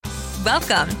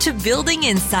Welcome to Building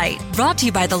Insight, brought to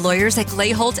you by the lawyers at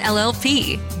Glayholt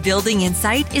LLP. Building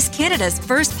Insight is Canada's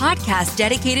first podcast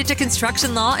dedicated to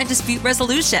construction law and dispute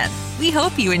resolution. We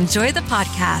hope you enjoy the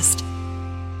podcast.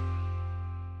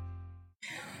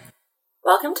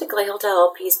 Welcome to Glayholt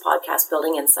LLP's podcast,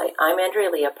 Building Insight. I'm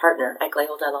Andrea Lee, a partner at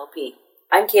Glayholt LLP.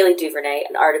 I'm Kaylee Duvernay,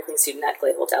 an articling student at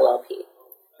Glayholt LLP.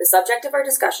 The subject of our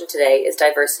discussion today is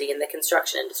diversity in the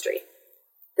construction industry.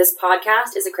 This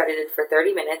podcast is accredited for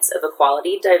 30 minutes of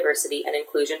equality, diversity, and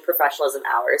inclusion professionalism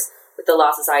hours with the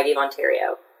Law Society of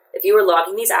Ontario. If you are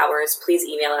logging these hours, please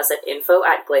email us at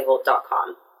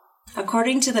info@glayholt.com.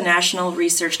 According to the National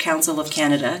Research Council of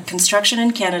Canada, construction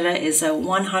in Canada is a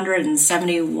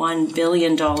 $171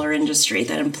 billion industry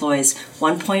that employs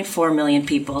 1.4 million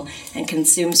people and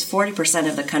consumes 40%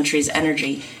 of the country's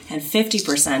energy and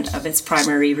 50% of its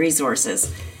primary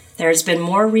resources. There has been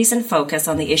more recent focus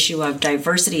on the issue of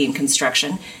diversity in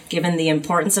construction, given the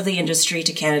importance of the industry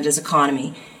to Canada's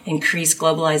economy, increased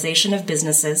globalization of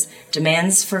businesses,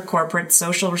 demands for corporate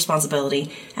social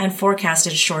responsibility, and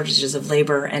forecasted shortages of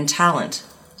labor and talent.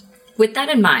 With that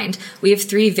in mind, we have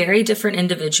three very different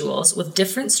individuals with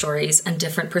different stories and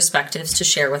different perspectives to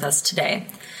share with us today.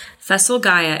 Faisal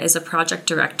Gaya is a project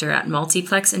director at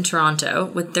Multiplex in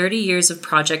Toronto with 30 years of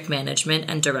project management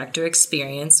and director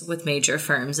experience with major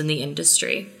firms in the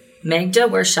industry. Magda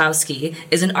Warshawski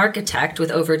is an architect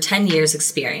with over 10 years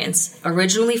experience,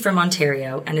 originally from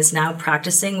Ontario, and is now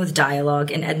practicing with Dialogue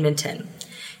in Edmonton.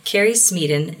 Carrie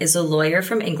Smeeden is a lawyer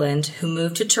from England who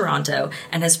moved to Toronto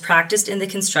and has practiced in the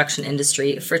construction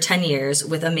industry for 10 years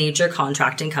with a major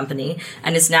contracting company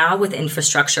and is now with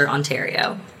Infrastructure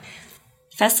Ontario.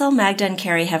 Faisal, Magda, and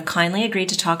Carrie have kindly agreed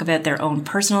to talk about their own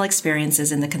personal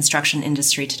experiences in the construction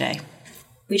industry today.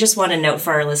 We just want to note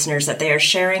for our listeners that they are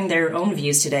sharing their own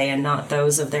views today and not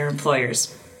those of their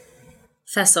employers.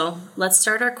 Faisal, let's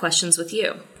start our questions with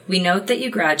you. We note that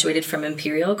you graduated from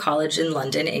Imperial College in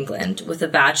London, England, with a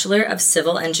Bachelor of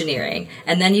Civil Engineering,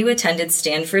 and then you attended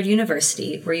Stanford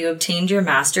University, where you obtained your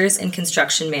Master's in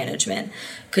Construction Management.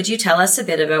 Could you tell us a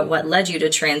bit about what led you to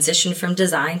transition from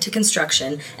design to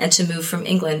construction and to move from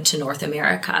England to North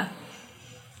America?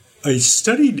 I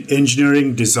studied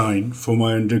engineering design for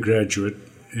my undergraduate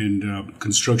and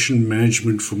construction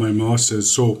management for my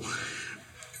master's. So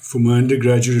for my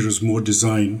undergraduate, it was more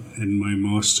design, and my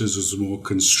master's was more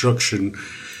construction.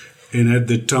 And at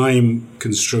the time,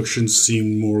 construction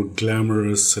seemed more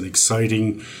glamorous and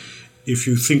exciting. If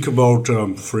you think about,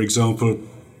 for example,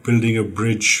 building a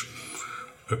bridge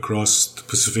across the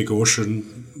Pacific Ocean,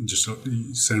 I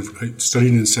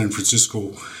studied in San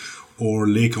Francisco, or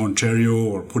Lake Ontario,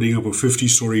 or putting up a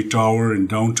 50-story tower in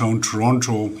downtown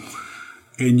Toronto,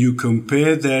 and you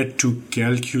compare that to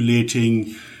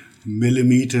calculating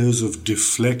millimeters of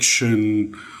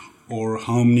deflection or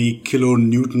how many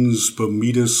kilonewtons per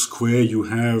meter square you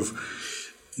have,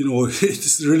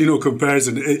 it's really no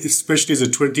comparison. Especially as a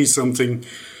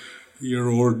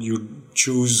 20-something-year-old, you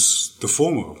choose the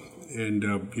former. And,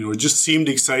 it just seemed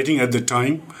exciting at the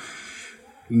time.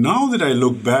 Now that I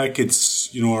look back, it's,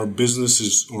 our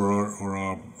businesses or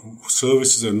our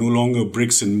services are no longer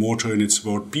bricks and mortar, and it's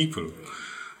about people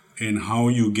and how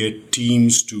you get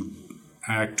teams to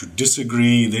act, to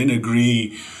disagree, then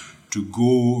agree, to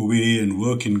go away and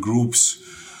work in groups.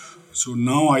 So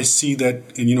now I see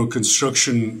that in,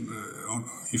 construction,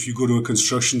 if you go to a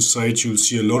construction site, you'll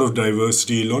see a lot of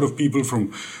diversity, a lot of people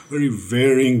from very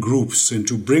varying groups. And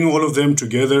to bring all of them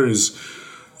together is,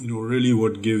 really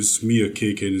what gives me a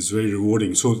kick and is very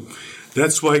rewarding. So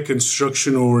that's why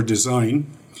construction over design.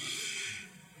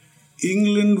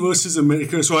 England versus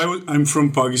America. So I'm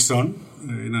from Pakistan,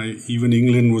 and even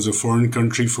England was a foreign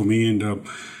country for me. And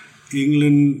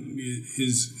England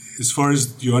is, as far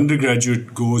as your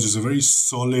undergraduate goes, is a very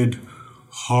solid,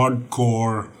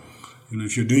 hardcore.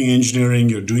 If you're doing engineering,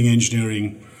 you're doing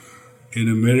engineering. In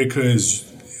America is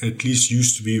at least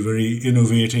used to be very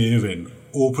innovative and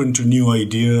open to new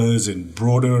ideas and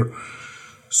broader.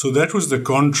 So that was the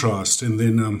contrast. And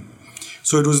then,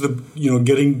 so it was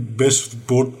getting best of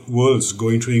both worlds,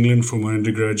 going to England for my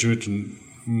undergraduate and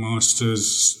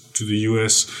master's to the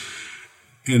US.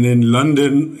 And then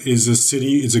London is a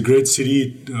city, it's a great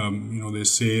city. They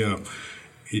say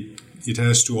it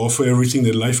has to offer everything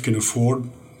that life can afford.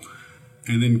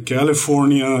 And then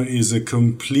California is a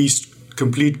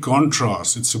complete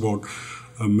contrast. It's about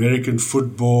American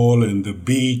football and the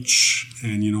beach,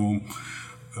 and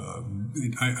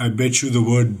I bet you the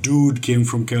word dude came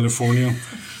from California.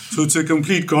 So it's a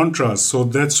complete contrast. So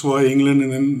that's why England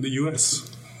and then the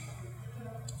US.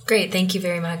 Great, thank you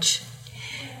very much.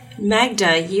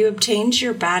 Magda, you obtained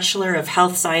your Bachelor of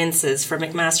Health Sciences from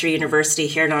McMaster University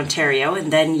here in Ontario,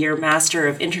 and then your Master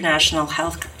of International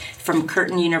Health from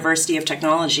Curtin University of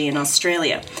Technology in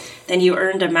Australia. Then you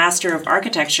earned a Master of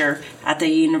Architecture at the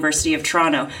University of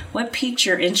Toronto. What piqued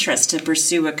your interest to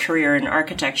pursue a career in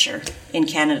architecture in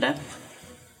Canada?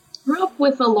 Grew up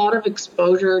with a lot of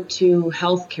exposure to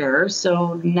healthcare,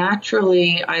 so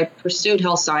naturally I pursued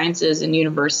health sciences in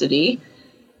university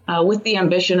with the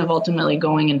ambition of ultimately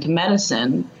going into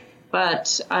medicine.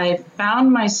 But I found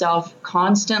myself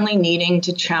constantly needing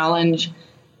to challenge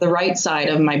the right side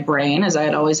of my brain, as I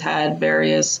had always had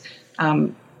various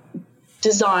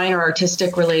design or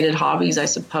artistic related hobbies, I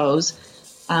suppose.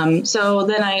 So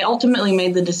then I ultimately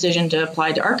made the decision to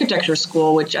apply to architecture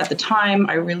school, which at the time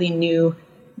I really knew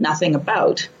nothing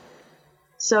about.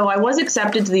 So I was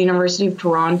accepted to the University of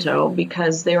Toronto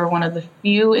because they were one of the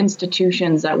few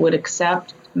institutions that would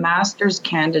accept master's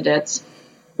candidates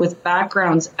with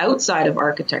backgrounds outside of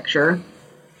architecture.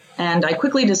 And I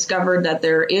quickly discovered that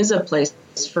there is a place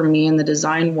for me in the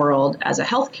design world as a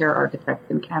healthcare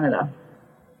architect in Canada.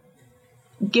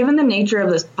 Given the nature of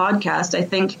this podcast, I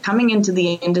think coming into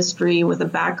the industry with a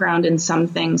background in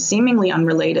something seemingly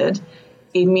unrelated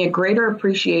gave me a greater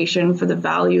appreciation for the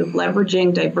value of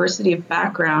leveraging diversity of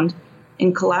background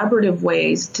in collaborative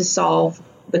ways to solve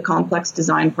the complex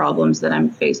design problems that I'm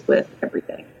faced with every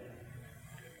day.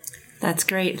 That's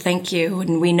great. Thank you.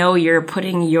 And we know you're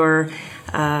putting your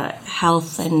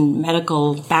health and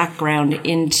medical background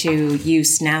into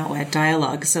use now at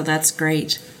Dialogue, so that's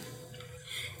great.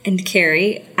 And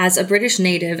Carrie, as a British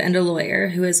native and a lawyer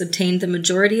who has obtained the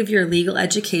majority of your legal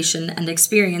education and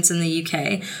experience in the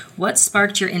UK, what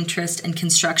sparked your interest in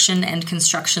construction and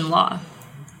construction law?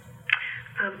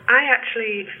 I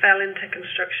actually fell into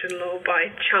construction law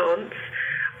by chance.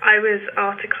 I was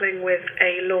articling with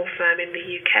a law firm in the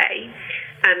UK,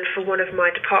 and for one of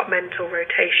my departmental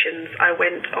rotations, I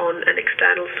went on an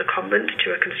external secondment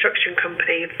to a construction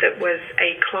company that was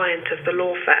a client of the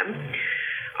law firm.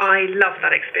 I loved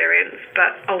that experience,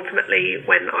 but ultimately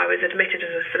when I was admitted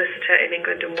as a solicitor in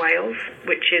England and Wales,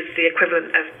 which is the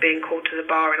equivalent of being called to the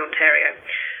bar in Ontario,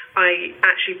 I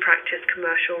actually practiced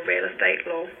commercial real estate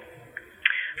law.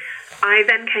 I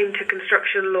then came to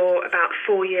construction law about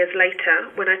 4 years later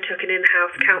when I took an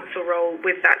in-house counsel role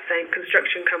with that same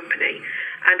construction company,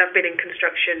 and I've been in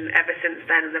construction ever since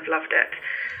then and I've loved it.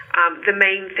 The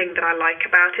main thing that I like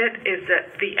about it is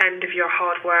that the end of your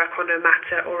hard work on a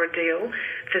matter or a deal,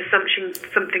 there's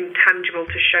something tangible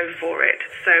to show for it.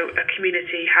 So a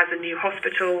community has a new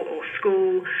hospital or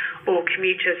school, or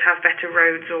commuters have better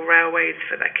roads or railways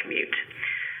for their commute.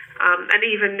 And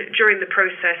even during the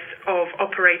process of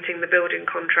operating the building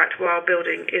contract while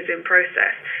building is in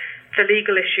process, the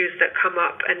legal issues that come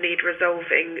up and need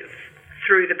resolving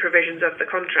through the provisions of the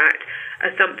contract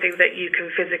are something that you can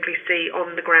physically see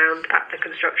on the ground at the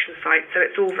construction site. So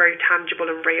it's all very tangible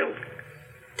and real.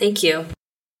 Thank you.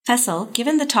 Faisal,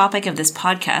 given the topic of this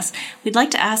podcast, we'd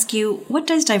like to ask you, what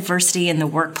does diversity in the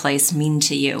workplace mean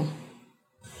to you?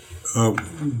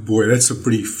 Boy, that's a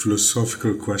pretty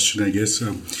philosophical question, I guess.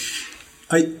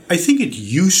 I think it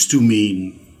used to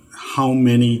mean how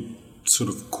many sort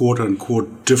of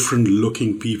quote-unquote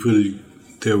different-looking people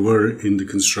there were in the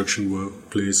construction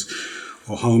workplace,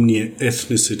 or how many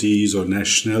ethnicities or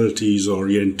nationalities or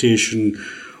orientation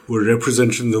were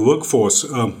represented in the workforce.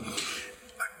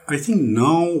 I think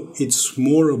now it's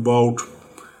more about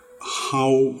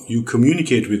how you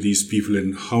communicate with these people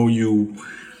and how you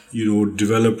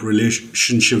develop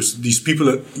relationships. These people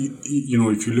are,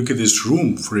 if you look at this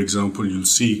room, for example, you'll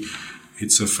see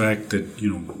it's a fact that,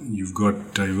 you've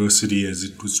got diversity as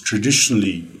it was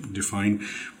traditionally defined.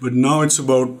 But now it's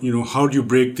about, how do you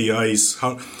break the ice?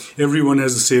 How everyone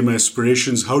has the same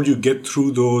aspirations. How do you get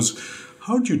through those?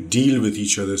 How do you deal with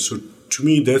each other? So to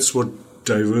me, that's what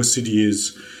diversity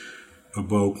is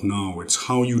about now. It's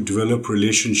how you develop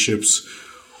relationships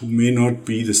who may not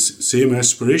be the same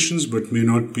aspirations, but may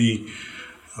not be,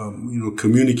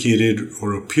 communicated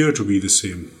or appear to be the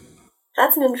same.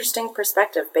 That's an interesting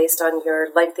perspective based on your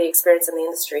lengthy experience in the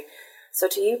industry. So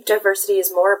to you, diversity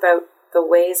is more about the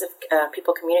ways of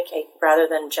people communicate rather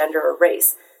than gender or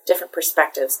race, different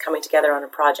perspectives coming together on a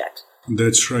project.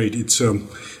 That's right. It's, I'll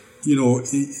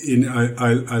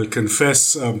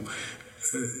confess,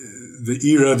 the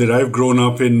era that I've grown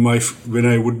up in, when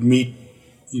I would meet,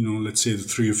 let's say the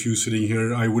three of you sitting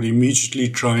here, I would immediately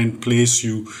try and place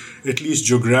you, at least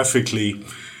geographically,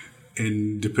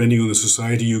 and depending on the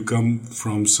society you come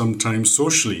from, sometimes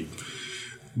socially.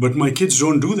 But my kids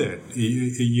don't do that.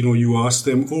 You ask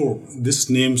them, oh, this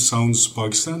name sounds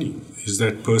Pakistani. Is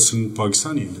that person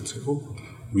Pakistani? And they'll say, oh,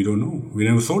 We don't know. We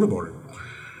never thought about it.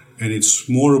 And it's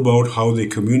more about how they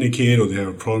communicate, or they have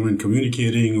a problem in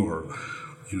communicating, or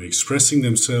expressing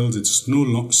themselves. It's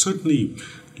certainly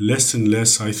less and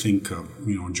less, I think,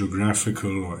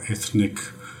 geographical or ethnic.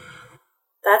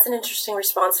 That's an interesting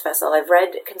response, Faisal. I've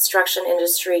read construction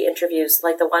industry interviews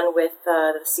like the one with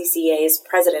the CCA's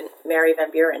president, Mary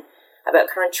Van Buren, about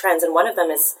current trends. And one of them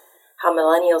is how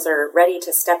millennials are ready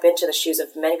to step into the shoes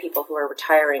of many people who are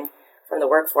retiring from the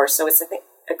workforce. So it's, I think,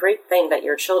 a great thing that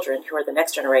your children, who are the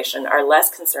next generation, are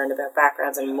less concerned about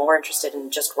backgrounds and more interested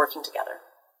in just working together.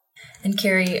 And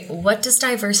Carrie, what does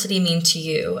diversity mean to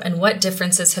you, and what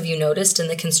differences have you noticed in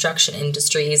the construction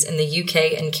industries in the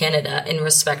UK and Canada in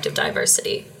respect of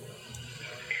diversity?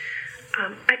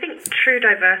 I think true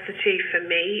diversity for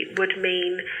me would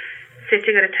mean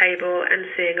sitting at a table and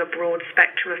seeing a broad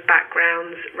spectrum of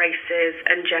backgrounds, races,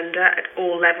 and gender at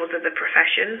all levels of the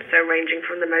profession, so ranging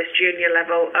from the most junior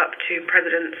level up to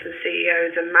presidents and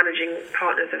CEOs and managing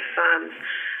partners of firms.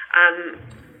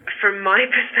 From my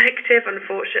perspective,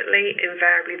 unfortunately,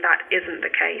 invariably that isn't the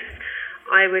case.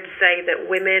 I would say that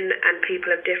women and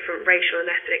people of different racial and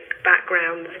ethnic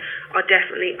backgrounds are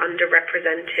definitely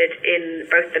underrepresented in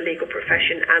both the legal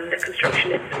profession and the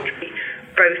construction industry,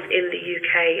 both in the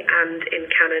UK and in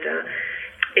Canada.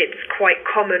 It's quite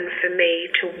common for me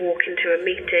to walk into a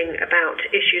meeting about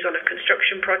issues on a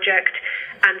construction project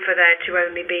and for there to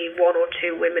only be one or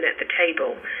two women at the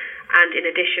table. And in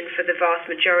addition, for the vast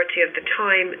majority of the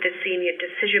time, the senior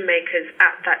decision makers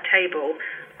at that table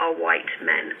are white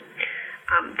men.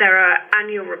 There are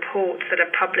annual reports that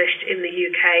are published in the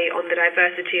UK on the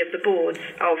diversity of the boards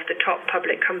of the top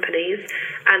public companies,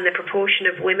 and the proportion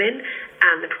of women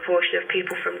and the proportion of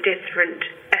people from different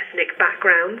ethnic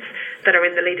backgrounds that are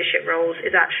in the leadership roles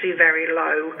is actually very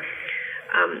low.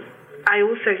 I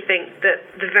also think that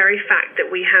the very fact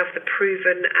that we have the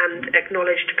proven and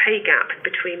acknowledged pay gap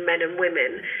between men and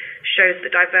women shows that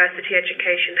diversity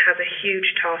education has a huge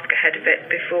task ahead of it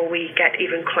before we get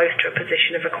even close to a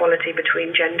position of equality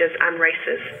between genders and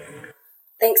races.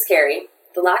 Thanks, Carrie.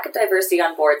 The lack of diversity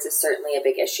on boards is certainly a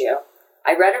big issue.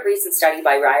 I read a recent study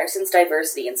by Ryerson's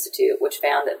Diversity Institute, which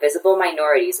found that visible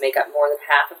minorities make up more than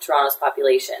half of Toronto's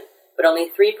population, but only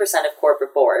 3% of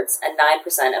corporate boards and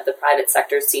 9% of the private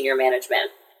sector's senior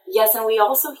management. Yes, and we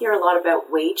also hear a lot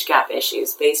about wage gap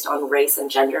issues based on race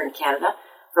and gender in Canada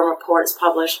from reports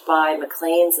published by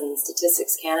Maclean's and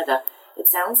Statistics Canada. It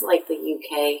sounds like the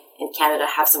UK and Canada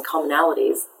have some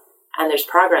commonalities, and there's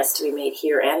progress to be made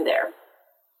here and there.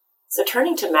 So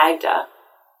turning to Magda,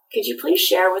 could you please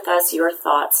share with us your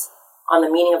thoughts on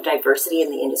the meaning of diversity in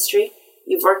the industry?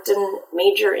 You've worked in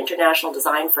major international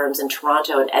design firms in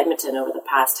Toronto and Edmonton over the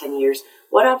past 10 years.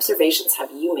 What observations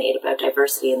have you made about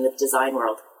diversity in the design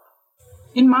world?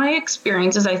 In my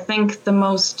experiences, I think the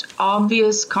most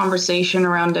obvious conversation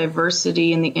around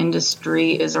diversity in the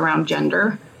industry is around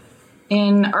gender.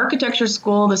 In architecture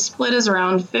school, the split is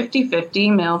around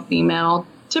 50-50, male-female,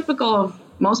 typical of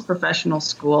most professional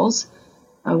schools.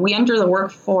 We enter the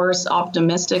workforce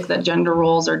optimistic that gender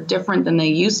roles are different than they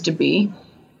used to be.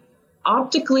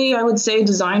 Optically, I would say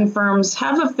design firms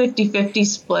have a 50-50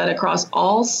 split across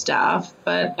all staff,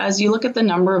 but as you look at the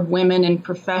number of women in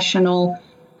professional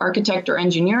architect or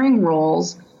engineering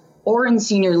roles or in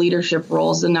senior leadership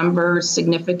roles, the number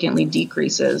significantly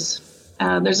decreases.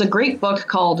 There's a great book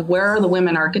called Where Are the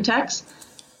Women Architects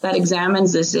that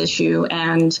examines this issue,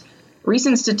 and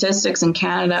recent statistics in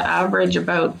Canada average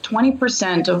about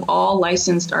 20% of all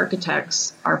licensed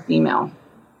architects are female.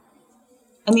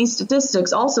 And these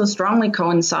statistics also strongly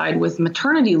coincide with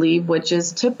maternity leave, which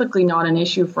is typically not an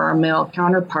issue for our male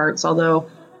counterparts, although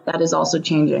that is also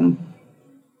changing.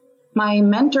 My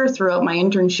mentor throughout my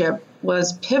internship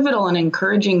was pivotal in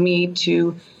encouraging me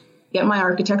to get my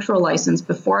architectural license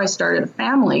before I started a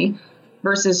family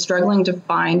versus struggling to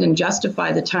find and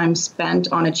justify the time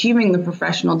spent on achieving the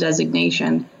professional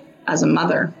designation as a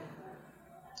mother.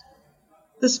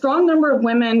 The strong number of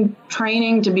women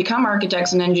training to become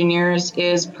architects and engineers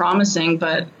is promising,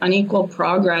 but unequal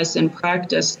progress in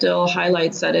practice still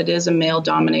highlights that it is a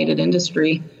male-dominated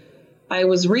industry. I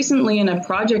was recently in a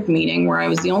project meeting where I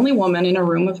was the only woman in a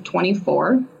room of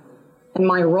 24, and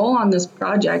my role on this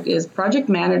project is project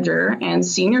manager and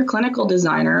senior clinical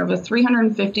designer of a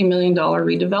 $350 million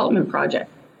redevelopment project.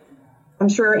 I'm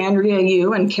sure Andrea,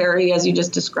 you and Carrie, as you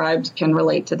just described, can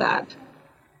relate to that.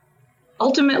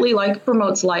 Ultimately, like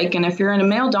promotes like, and if you're in a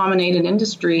male-dominated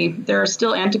industry, there are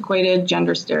still antiquated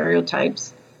gender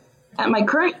stereotypes. At my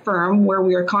current firm, where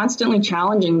we are constantly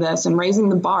challenging this and raising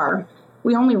the bar,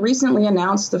 we only recently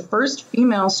announced the first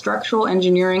female structural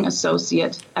engineering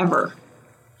associate ever.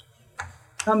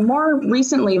 More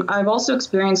recently, I've also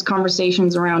experienced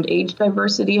conversations around age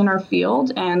diversity in our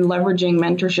field and leveraging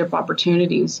mentorship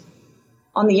opportunities.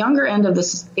 On the younger end of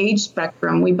this age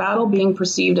spectrum, we battle being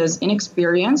perceived as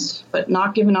inexperienced, but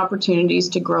not given opportunities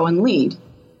to grow and lead.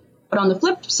 But on the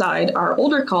flip side, our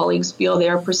older colleagues feel they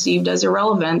are perceived as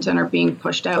irrelevant and are being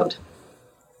pushed out.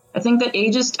 I think that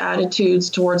ageist attitudes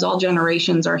towards all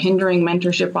generations are hindering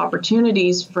mentorship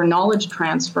opportunities for knowledge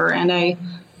transfer, and I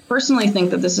personally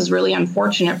think that this is really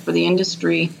unfortunate for the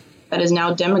industry that is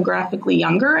now demographically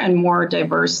younger and more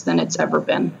diverse than it's ever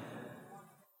been.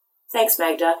 Thanks,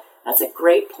 Magda. That's a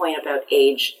great point about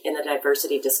age in the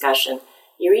diversity discussion.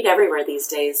 You read everywhere these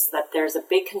days that there's a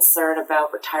big concern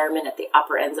about retirement at the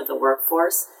upper ends of the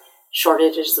workforce,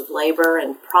 shortages of labor,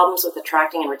 and problems with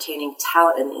attracting and retaining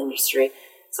talent in the industry.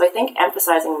 So I think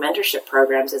emphasizing mentorship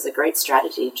programs is a great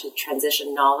strategy to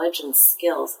transition knowledge and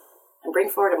skills and bring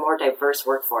forward a more diverse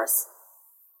workforce.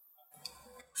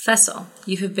 Faisal,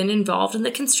 you have been involved in the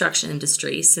construction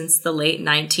industry since the late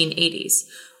 1980s.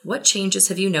 What changes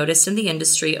have you noticed in the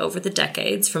industry over the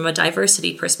decades from a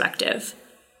diversity perspective?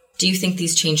 Do you think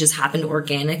these changes happened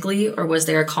organically, or was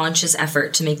there a conscious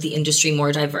effort to make the industry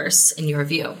more diverse, in your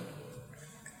view?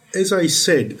 As I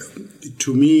said,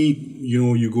 to me,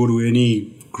 you go to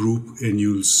any group and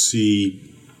you'll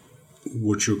see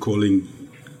what you're calling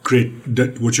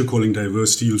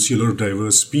diversity. You'll see a lot of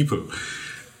diverse people.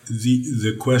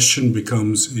 The question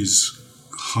becomes is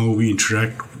how we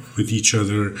interact with each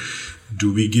other.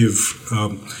 Do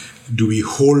we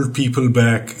hold people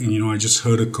back? And, I just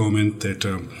heard a comment that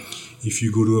if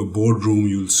you go to a boardroom,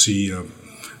 you'll see,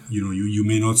 you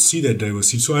may not see that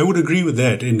diversity. So I would agree with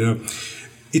that. And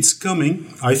it's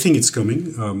coming. I think it's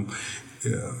coming.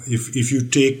 If you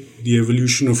take the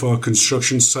evolution of our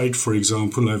construction site, for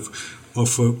example, of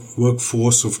a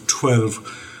workforce of 12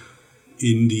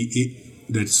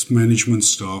 that's management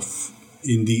staff.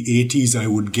 In the 80s, I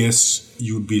would guess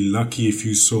you'd be lucky if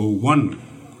you saw one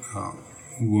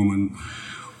woman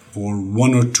or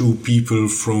one or two people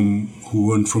who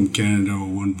weren't from Canada or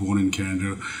weren't born in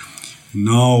Canada.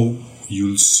 Now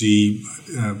you'll see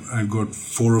I've got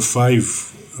 4 or 5,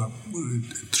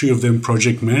 3 of them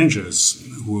project managers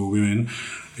who are women,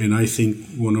 and I think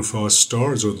one of our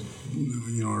stars, or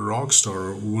a rock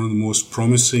star, one of the most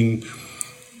promising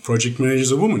project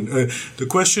managers, a woman. The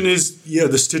question is,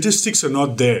 the statistics are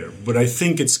not there, but I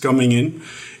think it's coming in.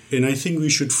 And I think we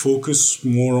should focus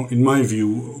more, in my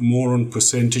view, more on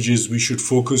percentages. We should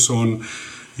focus on,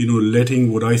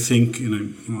 letting what I think, and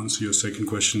I'll answer your second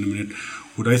question in a minute,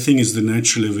 what I think is the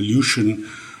natural evolution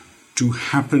to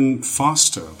happen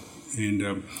faster.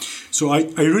 And so I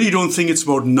really don't think it's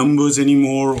about numbers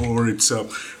anymore, or it's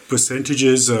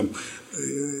percentages.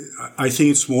 I think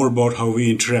it's more about how we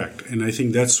interact, and I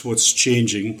think that's what's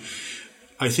changing.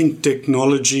 I think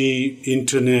technology,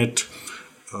 internet,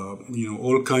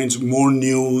 all kinds of more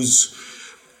news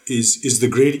is the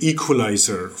great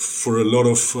equalizer for a lot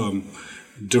of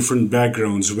different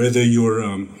backgrounds, whether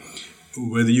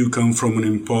you come from an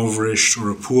impoverished or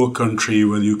a poor country,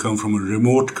 whether you come from a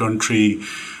remote country,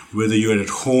 whether you're at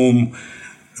home.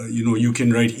 You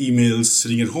can write emails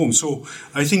sitting at home. So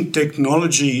I think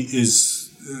technology is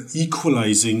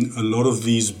equalizing a lot of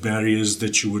these barriers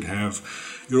that you would have.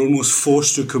 You're almost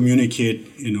forced to communicate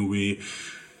in a way.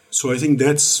 So I think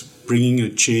that's bringing a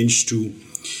change to,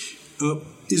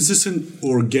 is this an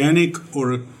organic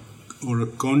or a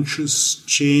conscious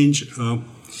change?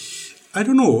 I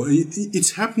don't know.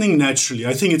 It's happening naturally.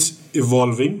 I think it's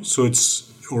evolving. So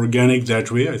it's organic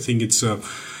that way. I think it's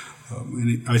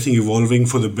evolving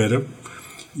for the better.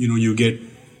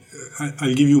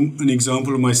 I'll give you an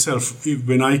example of myself.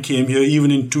 When I came here, even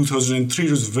in 2003,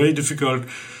 it was very difficult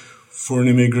for an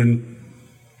immigrant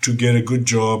to get a good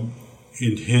job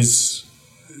in his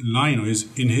line or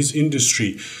in his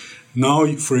industry. Now,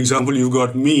 for example, you've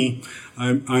got me.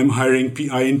 I'm hiring.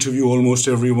 I interview almost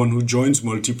everyone who joins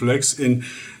Multiplex, and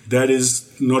that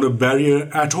is not a barrier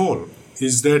at all.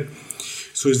 Is there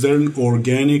an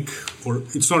organic, or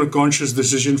it's not a conscious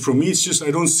decision from me? It's just I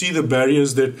don't see the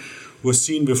barriers that were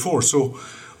seen before. So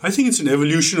I think it's an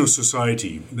evolution of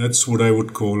society. That's what I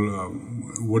would call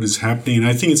what is happening, and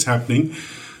I think it's happening.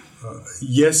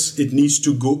 Yes, it needs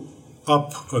to go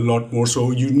up a lot more.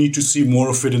 So you need to see more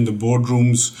of it in the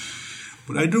boardrooms.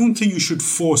 But I don't think you should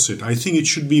force it. I think it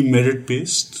should be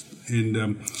merit-based. And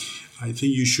I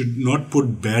think you should not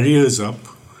put barriers up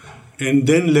and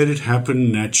then let it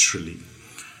happen naturally.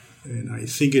 And I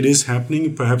think it is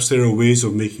happening. Perhaps there are ways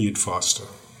of making it faster.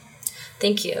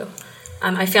 Thank you.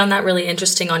 I found that really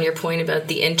interesting on your point about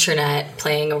the internet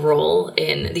playing a role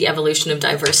in the evolution of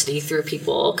diversity through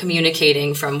people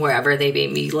communicating from wherever they may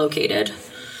be located.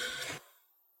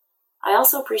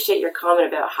 also appreciate your comment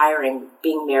about hiring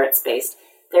being merits-based.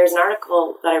 There's an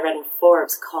article that I read in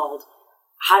Forbes called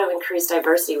How to Increase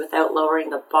Diversity Without Lowering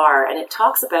the Bar, and it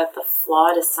talks about the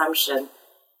flawed assumption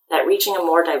that reaching a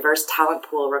more diverse talent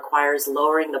pool requires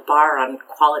lowering the bar on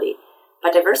quality.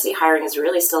 But diversity hiring is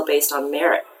really still based on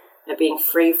merit, being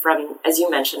free from, as you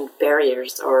mentioned,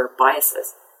 barriers or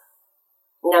biases.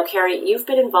 Now, Carrie, you've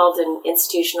been involved in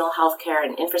institutional healthcare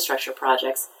and infrastructure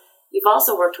projects. You've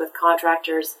also worked with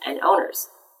contractors and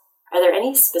owners. Are there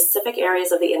any specific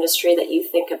areas of the industry that you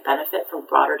think could benefit from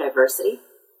broader diversity?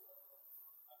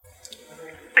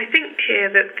 I think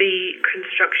here that the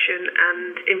construction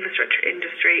and infrastructure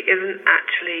industry isn't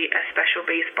actually a special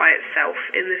beast by itself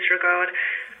in this regard.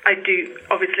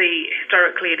 Obviously,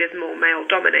 historically it is more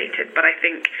male-dominated, but I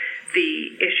think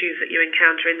the issues that you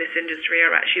encounter in this industry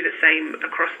are actually the same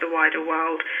across the wider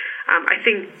world. I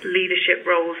think leadership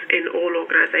roles in all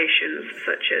organisations,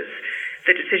 such as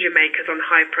the decision makers on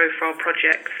high-profile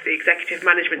projects, the executive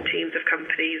management teams of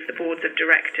companies, the boards of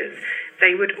directors,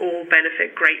 they would all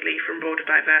benefit greatly from broader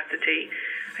diversity.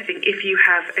 I think if you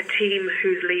have a team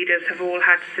whose leaders have all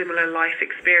had similar life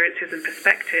experiences and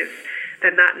perspectives,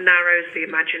 then that narrows the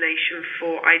imagination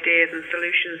for ideas and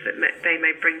solutions that they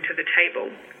may bring to the table.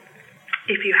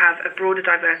 If you have a broader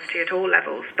diversity at all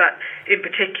levels, but in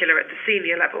particular at the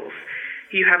senior levels,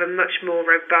 you have a much more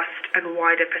robust and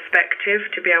wider perspective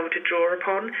to be able to draw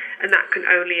upon, and that can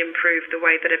only improve the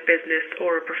way that a business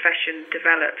or a profession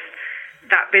develops.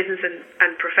 That business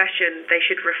and profession, they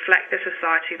should reflect the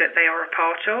society that they are a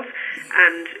part of,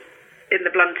 and in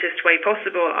the bluntest way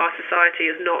possible, our society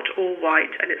is not all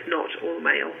white and it's not all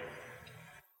male.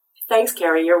 Thanks,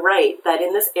 Carrie. You're right that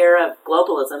in this era of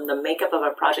globalism, the makeup of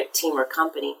a project team or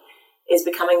company is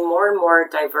becoming more and more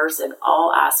diverse in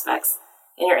all aspects.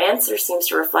 And your answer seems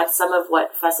to reflect some of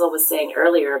what Faisal was saying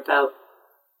earlier about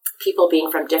people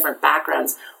being from different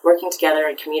backgrounds, working together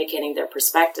and communicating their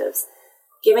perspectives.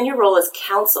 Given your role as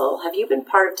counsel, have you been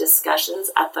part of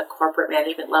discussions at the corporate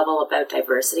management level about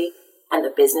diversity and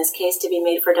the business case to be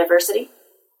made for diversity?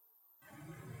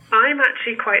 I'm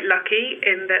actually quite lucky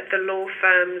in that the law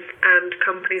firms and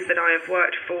companies that I have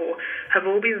worked for have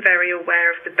all been very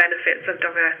aware of the benefits of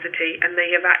diversity, and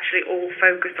they have actually all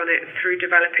focused on it through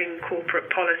developing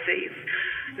corporate policies.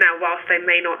 Now, whilst they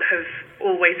may not have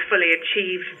always fully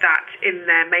achieved that in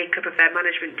their makeup of their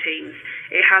management teams,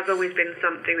 it has always been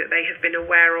something that they have been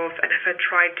aware of and have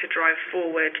tried to drive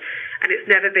forward. And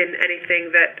it's never been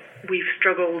anything that we've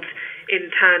struggled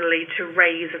internally to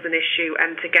raise as an issue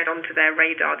and to get onto their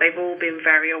radar. They've all been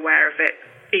very aware of it,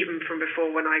 even from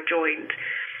before when I joined.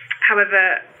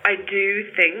 However, I do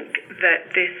think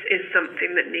that this is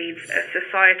something that needs a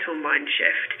societal mind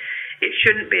shift. It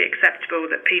shouldn't be acceptable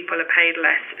that people are paid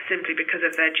less simply because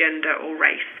of their gender or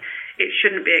race. It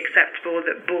shouldn't be acceptable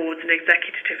that boards and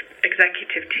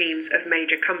executive teams of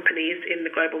major companies in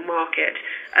the global market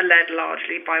are led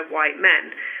largely by white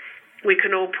men. We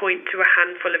can all point to a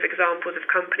handful of examples of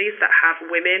companies that have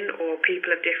women or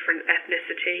people of different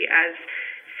ethnicity as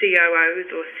COOs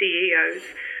or CEOs,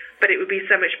 but it would be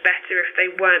so much better if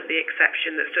they weren't the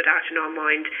exception that stood out in our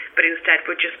mind, but instead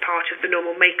were just part of the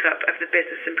normal makeup of the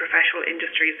business and professional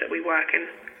industries that we work in.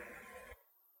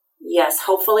 Yes,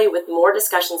 hopefully with more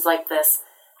discussions like this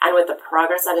and with the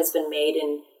progress that has been made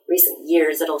in recent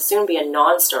years, it'll soon be a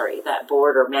non-story that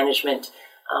board or management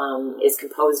is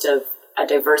composed of a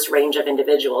diverse range of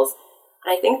individuals.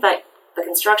 And I think that the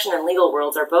construction and legal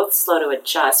worlds are both slow to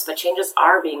adjust, but changes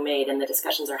are being made and the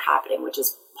discussions are happening, which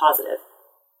is positive.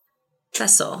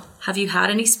 Faisal, have you had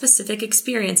any specific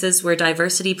experiences where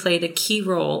diversity played a key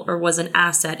role or was an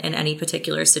asset in any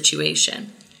particular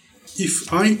situation?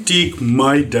 If I take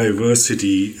my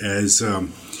diversity as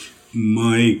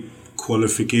my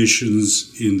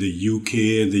qualifications in the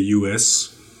UK and the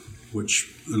US,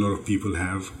 which a lot of people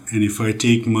have, and if I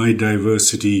take my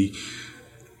diversity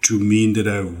to mean that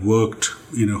I've worked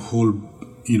in a whole,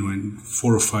 in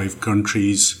 4 or 5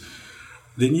 countries,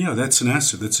 then yeah, that's an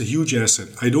asset. That's a huge asset.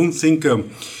 I don't think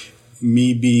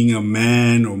me being a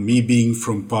man or me being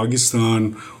from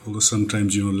Pakistan, although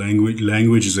sometimes,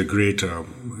 language is a great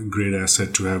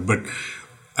asset to have, but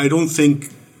I don't think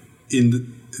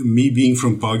me being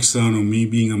from Pakistan or me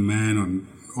being a man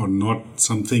or not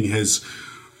something has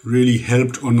really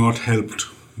helped or not helped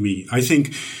me. I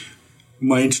think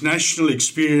my international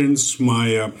experience,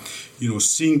 my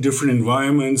seeing different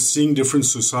environments, seeing different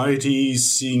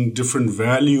societies, seeing different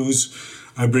values,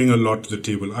 I bring a lot to the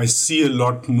table. I see a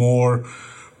lot more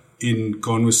in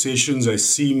conversations. I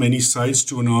see many sides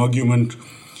to an argument.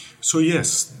 So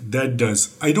yes, that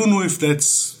does. I don't know if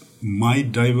that's my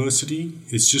diversity.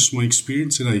 It's just my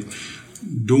experience, and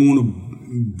don't want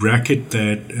to bracket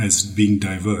that as being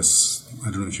diverse.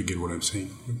 I don't know if you get what I'm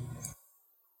saying.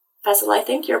 Faisal, I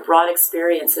think your broad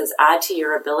experiences add to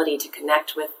your ability to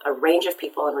connect with a range of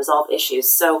people and resolve issues.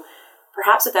 So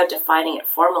perhaps without defining it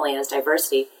formally as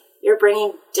diversity, you're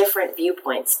bringing different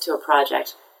viewpoints to a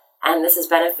project, and this is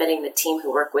benefiting the team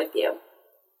who work with you.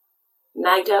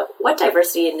 Magda, what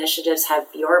diversity initiatives have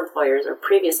your employers or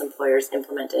previous employers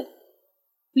implemented?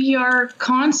 We are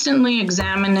constantly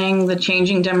examining the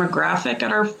changing demographic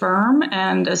at our firm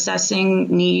and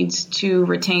assessing needs to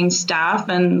retain staff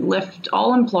and lift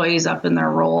all employees up in their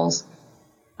roles.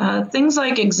 Things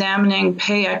like examining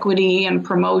pay equity and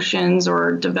promotions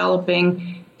or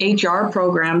developing HR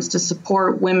programs to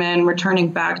support women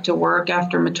returning back to work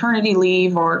after maternity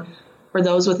leave, or for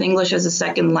those with English as a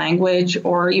second language,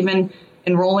 or even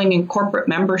enrolling in corporate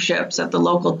memberships at the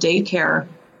local daycare.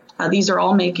 These are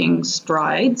all making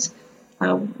strides.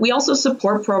 We also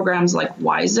support programs like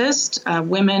Wisest,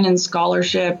 Women in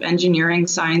Scholarship, Engineering,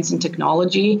 Science and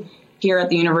Technology here at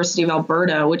the University of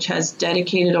Alberta, which has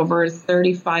dedicated over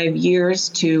 35 years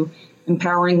to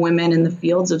empowering women in the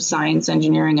fields of science,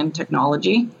 engineering, and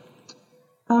technology.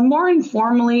 More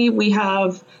informally, we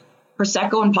have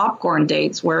Prosecco and popcorn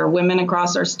dates where women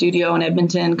across our studio in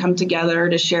Edmonton come together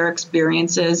to share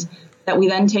experiences that we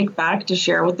then take back to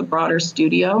share with the broader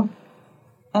studio.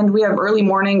 And we have early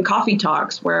morning coffee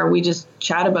talks where we just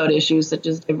chat about issues such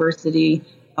as diversity,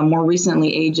 more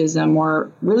recently ageism,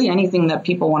 or really anything that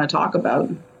people want to talk about.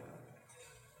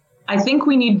 I think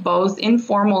we need both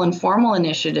informal and formal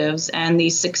initiatives, and the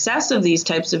success of these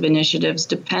types of initiatives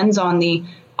depends on the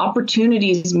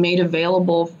opportunities made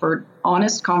available for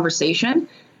honest conversation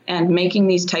and making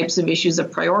these types of issues a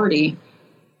priority.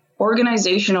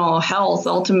 Organizational health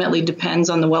ultimately depends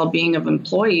on the well-being of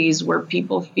employees, where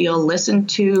people feel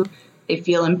listened to, they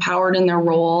feel empowered in their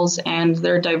roles, and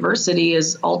their diversity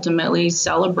is ultimately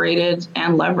celebrated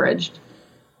and leveraged.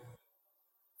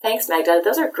 Thanks, Magda.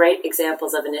 Those are great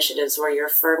examples of initiatives where your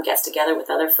firm gets together with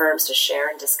other firms to share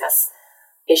and discuss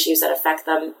issues that affect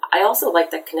them. I also like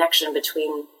the connection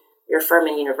between your firm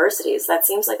and universities. That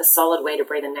seems like a solid way to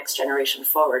bring the next generation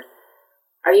forward.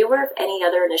 Are you aware of any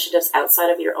other initiatives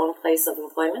outside of your own place of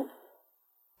employment?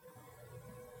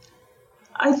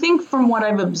 I think from what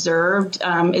I've observed,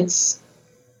 the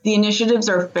initiatives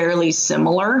are fairly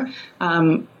similar.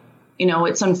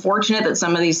 It's unfortunate that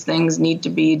some of these things need to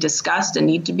be discussed and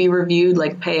need to be reviewed,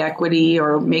 like pay equity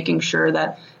or making sure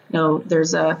that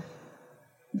there's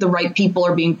the right people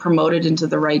are being promoted into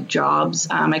the right jobs.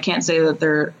 I can't say that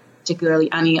there are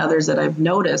particularly any others that I've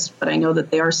noticed, but I know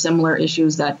that they are similar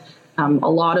issues that a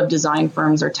lot of design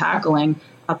firms are tackling,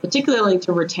 particularly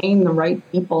to retain the right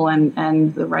people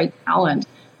and the right talent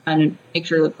and make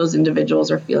sure that those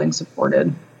individuals are feeling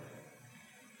supported.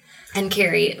 And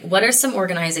Carrie, what are some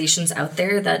organizations out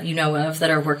there that you know of that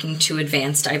are working to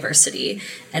advance diversity?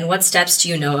 And what steps do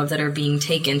you know of that are being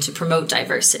taken to promote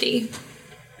diversity?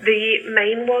 The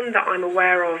main one that I'm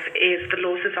aware of is the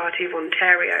Law Society of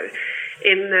Ontario.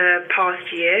 In the past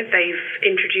year, they've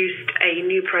introduced a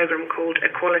new program called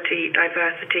Equality,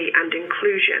 Diversity and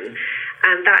Inclusion,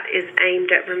 and that is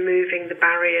aimed at removing the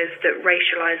barriers that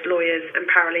racialized lawyers and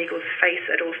paralegals face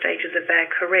at all stages of their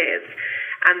careers.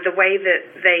 And the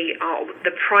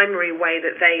primary way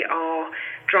that they are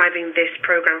driving this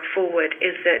program forward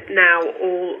is that now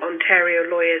all Ontario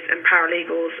lawyers and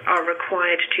paralegals are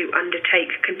required to undertake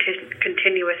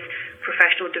continuous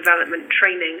professional development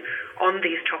training on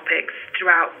these topics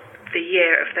throughout the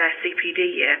year of their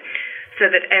CPD year, so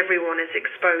that everyone is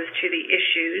exposed to the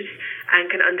issues and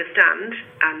can understand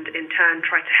and in turn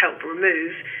try to help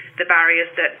remove the barriers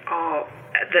that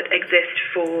exist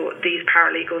for these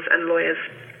paralegals and lawyers.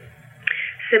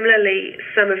 Similarly,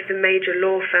 some of the major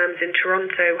law firms in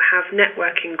Toronto have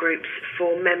networking groups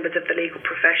for members of the legal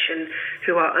profession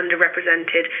who are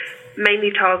underrepresented,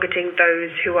 mainly targeting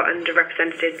those who are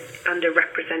underrepresented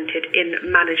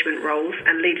in management roles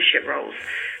and leadership roles.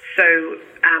 So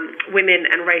women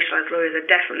and racialized lawyers are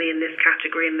definitely in this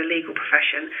category in the legal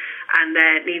profession, and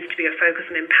there needs to be a focus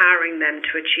on empowering them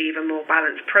to achieve a more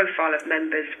balanced profile of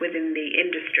members within the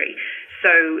industry.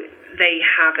 So they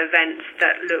have events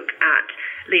that look at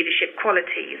leadership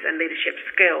qualities and leadership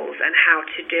skills and how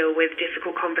to deal with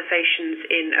difficult conversations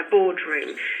in a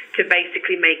boardroom to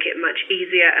basically make it much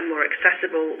easier and more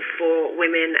accessible for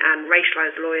women and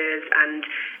racialized lawyers and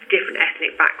different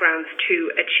ethnic backgrounds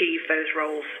to achieve those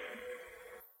roles.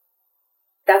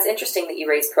 That's interesting that you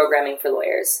raise programming for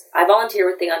lawyers. I volunteer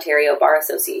with the Ontario Bar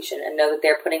Association and know that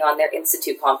they're putting on their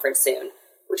Institute Conference soon,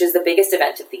 which is the biggest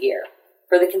event of the year.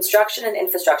 For the construction and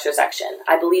infrastructure section,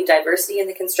 I believe diversity in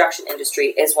the construction industry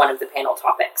is one of the panel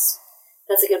topics.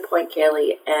 That's a good point,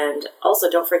 Kaylee. And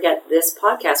also, don't forget, this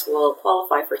podcast will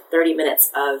qualify for 30 minutes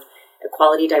of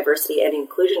equality, diversity, and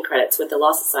inclusion credits with the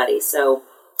Law Society. So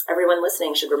everyone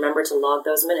listening should remember to log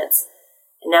those minutes.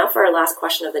 And now for our last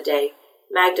question of the day.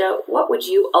 Magda, what would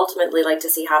you ultimately like to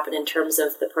see happen in terms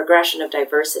of the progression of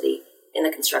diversity in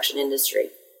the construction industry?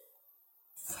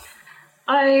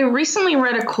 I recently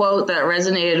read a quote that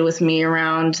resonated with me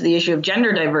around the issue of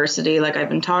gender diversity, like I've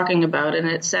been talking about, and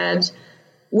it said,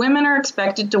 women are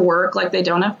expected to work like they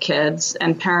don't have kids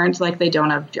and parent like they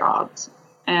don't have jobs.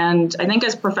 And I think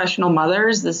as professional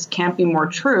mothers, this can't be more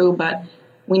true, but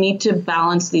we need to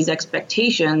balance these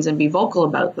expectations and be vocal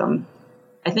about them.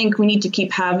 I think we need to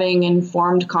keep having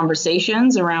informed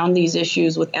conversations around these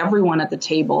issues with everyone at the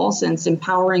table, since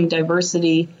empowering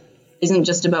diversity isn't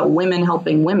just about women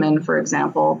helping women, for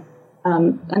example,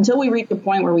 until we reach a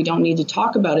point where we don't need to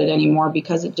talk about it anymore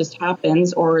because it just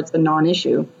happens or it's a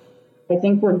non-issue. I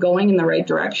think we're going in the right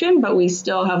direction, but we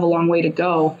still have a long way to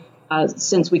go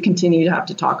since we continue to have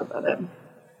to talk about it.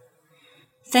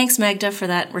 Thanks, Magda, for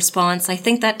that response. I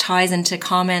think that ties into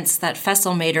comments that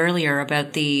Faisal made earlier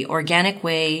about the organic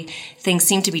way things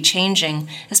seem to be changing,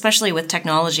 especially with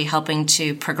technology helping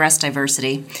to progress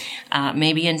diversity.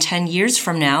 Maybe in 10 years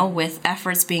from now, with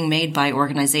efforts being made by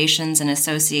organizations and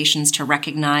associations to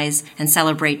recognize and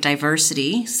celebrate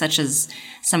diversity, such as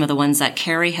some of the ones that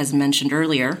Carrie has mentioned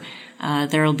earlier,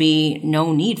 there will be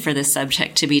no need for this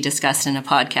subject to be discussed in a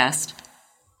podcast.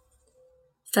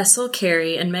 Faisal,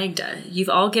 Carrie, and Magda, you've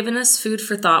all given us food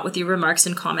for thought with your remarks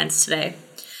and comments today.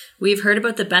 We've heard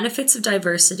about the benefits of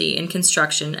diversity in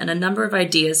construction and a number of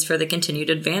ideas for the continued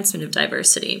advancement of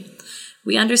diversity.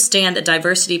 We understand that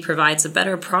diversity provides a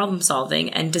better problem-solving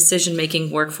and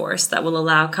decision-making workforce that will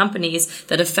allow companies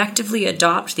that effectively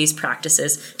adopt these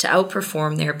practices to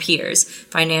outperform their peers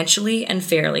financially and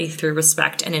fairly through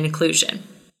respect and inclusion.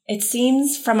 It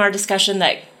seems from our discussion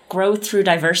that growth through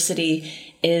diversity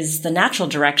is the natural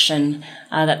direction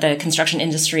that the construction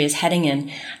industry is heading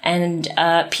in. And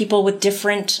people with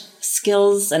different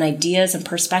skills and ideas and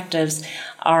perspectives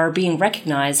are being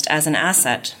recognized as an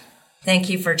asset. Thank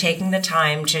you for taking the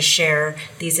time to share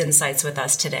these insights with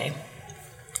us today.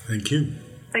 Thank you.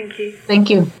 Thank you.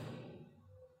 Thank you.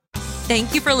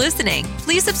 Thank you for listening.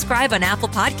 Please subscribe on Apple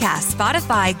Podcasts,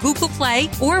 Spotify, Google Play,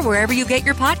 or wherever you get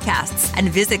your podcasts, and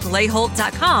visit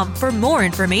GlayHolt.com for more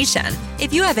information.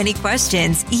 If you have any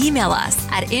questions, email us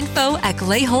at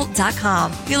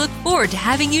info@GlayHolt.com. We look forward to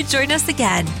having you join us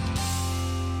again.